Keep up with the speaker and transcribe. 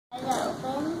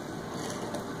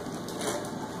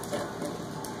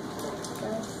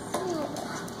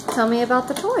Tell me about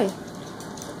the toy.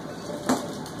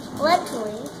 What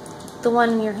toy? The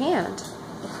one in your hand.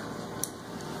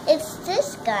 It's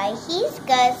this guy. He's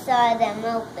got saw them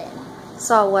open.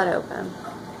 Saw what open?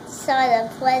 Saw the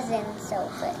presents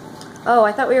open. Oh,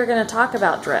 I thought we were going to talk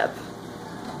about Drip.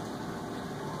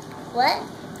 What?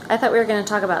 I thought we were going to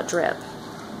talk about Drip.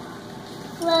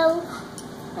 Well,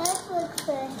 let's look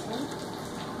for him.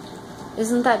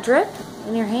 Isn't that Drip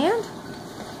in your hand?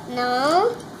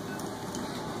 No.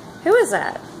 Who is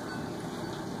that?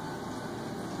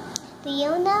 Do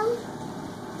you know?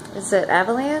 Is it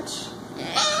Avalanche?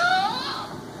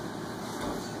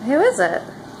 Who is it?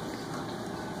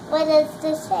 What does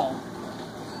this say?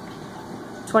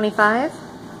 25?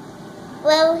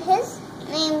 Well, his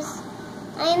name's...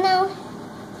 I know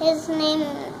his name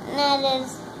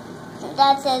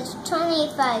that says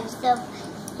 25, so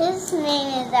his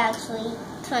name is actually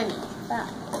 25.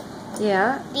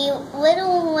 Yeah. The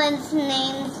little ones'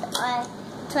 names are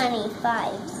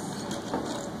 25s.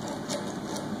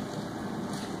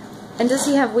 And does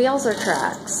he have wheels or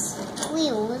tracks?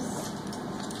 Wheels.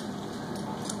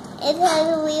 It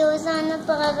has wheels on the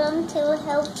bottom to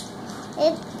help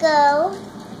it go.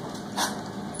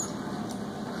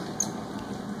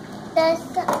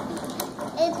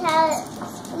 It has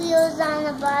wheels on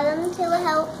the bottom to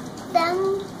help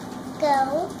them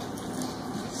go.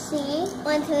 See?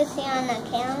 Want to see on the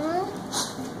camera?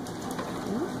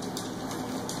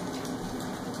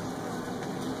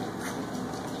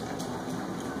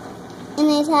 And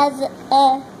it has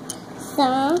a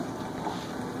song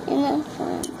in the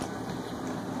front.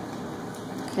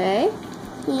 Okay.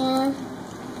 Yeah.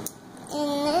 And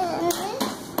then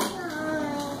this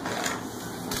song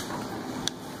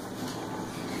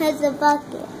has a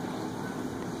bucket.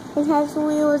 It has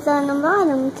wheels on the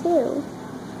bottom too.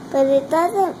 But it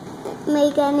doesn't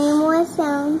make any more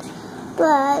sounds.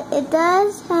 But it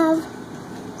does have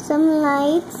some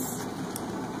lights.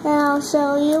 And I'll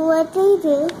show you what they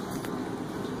do.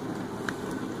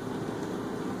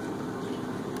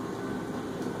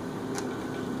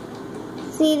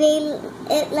 See,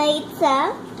 it lights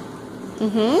up.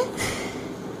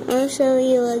 I'll show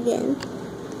you again.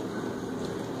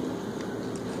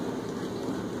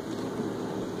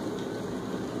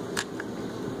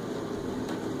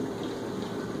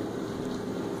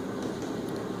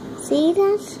 See,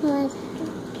 that's what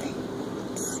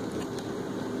happens.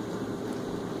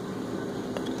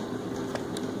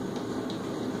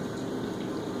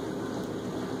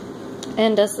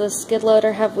 And does the skid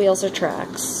loader have wheels or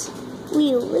tracks?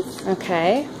 Wheels.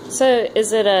 Okay. So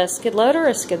is it a skid loader or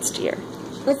a skid steer?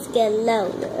 A skid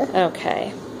loader.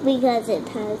 Okay. Because it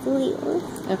has wheels.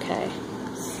 Okay.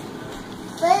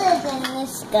 Better than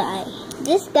this guy.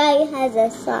 This guy has a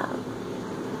saw.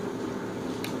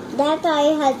 That guy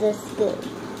has a scoop.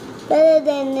 Better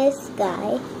than this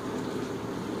guy.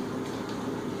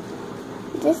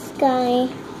 This guy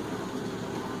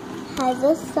has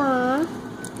a saw.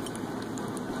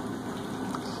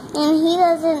 And he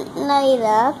doesn't light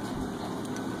up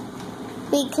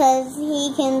because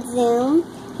he can zoom.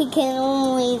 He can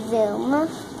only zoom.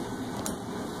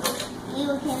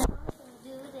 You can also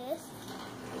do this.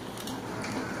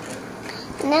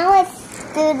 Now let's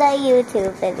do the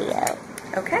YouTube video.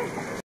 Okay.